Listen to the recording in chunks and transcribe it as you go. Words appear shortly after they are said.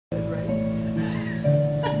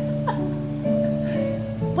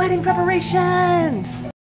wedding preparations.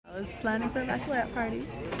 I was planning for a bachelorette party.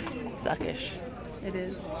 Suckish. It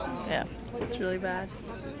is. Yeah, it's really bad.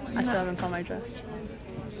 I still haven't found my dress.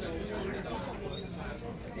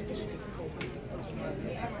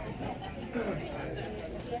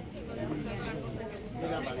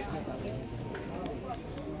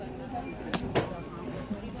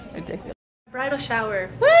 Ridiculous. Bridal shower.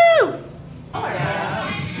 Woo!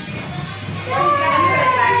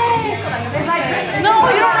 No,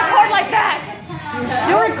 you don't record like that.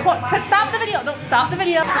 You record. Stop the video. Don't stop the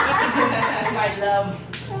video. I love.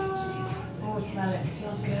 Oh, smell it.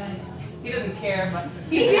 Feels good. He doesn't care, but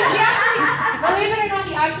he actually, believe it or not,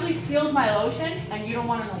 he actually steals my lotion, and you don't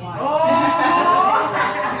want to know why. Oh!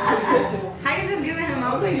 I can just give him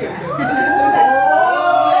over here.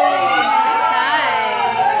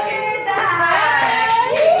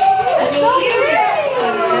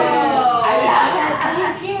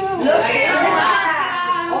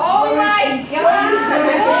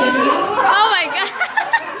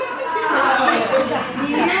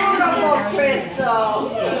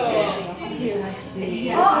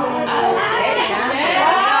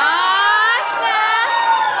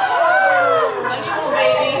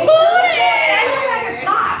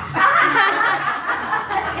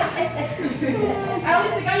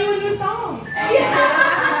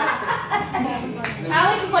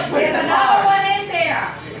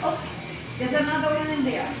 There's another one in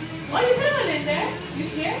there. What are you doing in there? You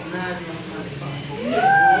scared? No,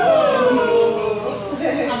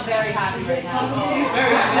 I'm very happy right now.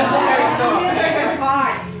 Very happy. That's a very strong.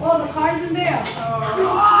 Oh, the car's in there. Oh my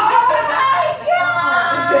God!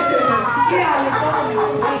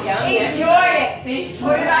 Enjoy it.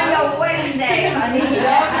 Put it on your wedding day, honey.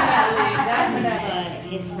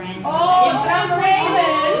 Definitely. It's random. Oh, from Raven.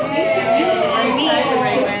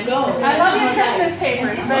 I love your Christmas paper.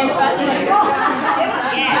 It's very fascinating.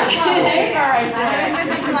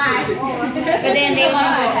 But then they want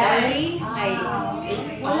to go early. Like,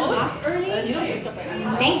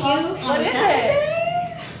 thank you. What is it?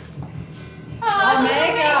 Oh,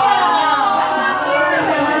 makeup.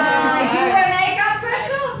 Do you wear makeup,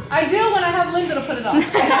 Crystal? I do when I have Linda to put it on. But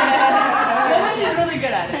when she's really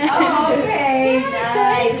good at it. Oh, okay.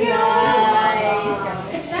 Nice,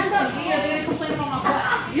 nice. It stands up here. They're going to complain about my butt.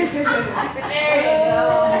 There you go.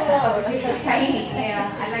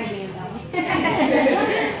 Yeah, I like being done.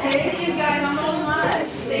 Thank you guys so much.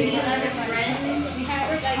 Thank you, other friends. We have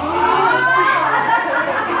like.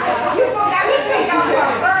 You got to speak up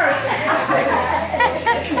first.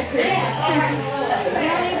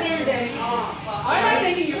 Why am I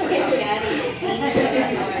thinking you're okay?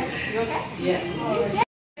 You okay? Yeah.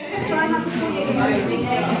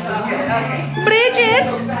 Bridget!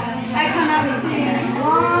 I cannot stand.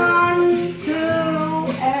 1, 2,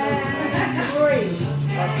 and 3.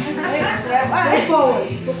 Step forward.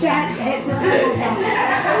 Put your head this way.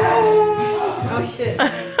 Oh shit.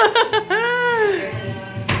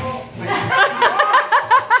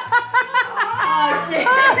 Oh shit.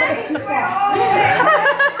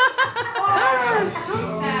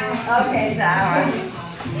 Okay, Zara.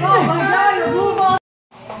 Oh my God, your blue ball.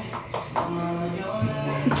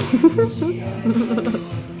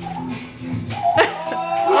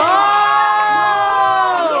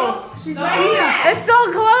 Oh! She's right here. It's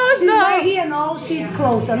so close She's though. right here. No, she's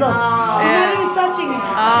closer. Look. She's not even touching it.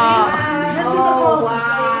 This is the closest.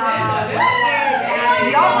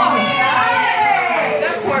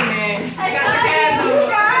 That poor man. I got the candle.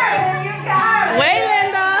 Wait,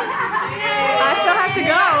 Linda. I still have to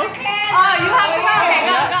go. Oh, you have to go. Okay,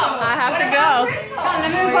 go, go. I have to go. Come, let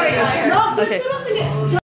me put it here. No, Okay.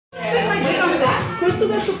 Crystal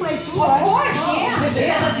gets to play too, Of right? course, yeah.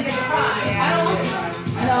 Yeah, let's get the prize. I don't want the prize.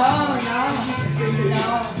 No.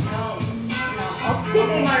 Okay,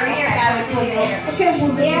 Maria got it for you. Okay,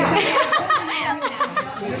 we'll do it.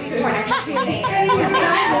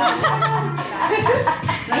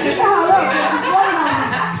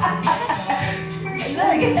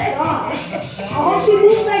 Oh, she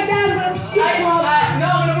moves like that, but No,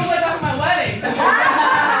 I'm gonna move like that for my wedding. I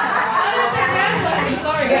didn't take dance lessons.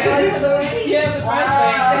 Sorry, guys. Yeah, the prize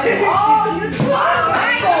thing. oh, you're too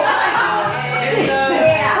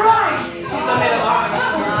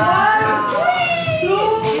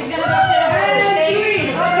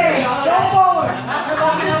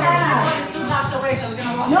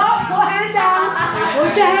No, go hand down.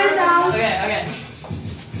 Put your hand down. Okay, okay.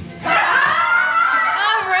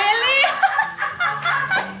 Oh, really?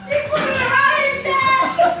 She put her hand down.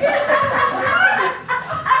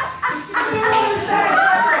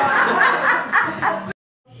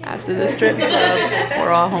 After the strip club, we're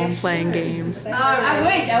we're all home playing games. I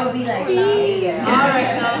wish I would be like that.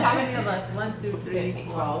 Alright, so how many of us? 1, 2, 3,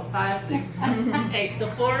 4, 5, 6, 8. So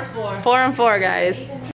 4 and 4. 4 and 4, guys.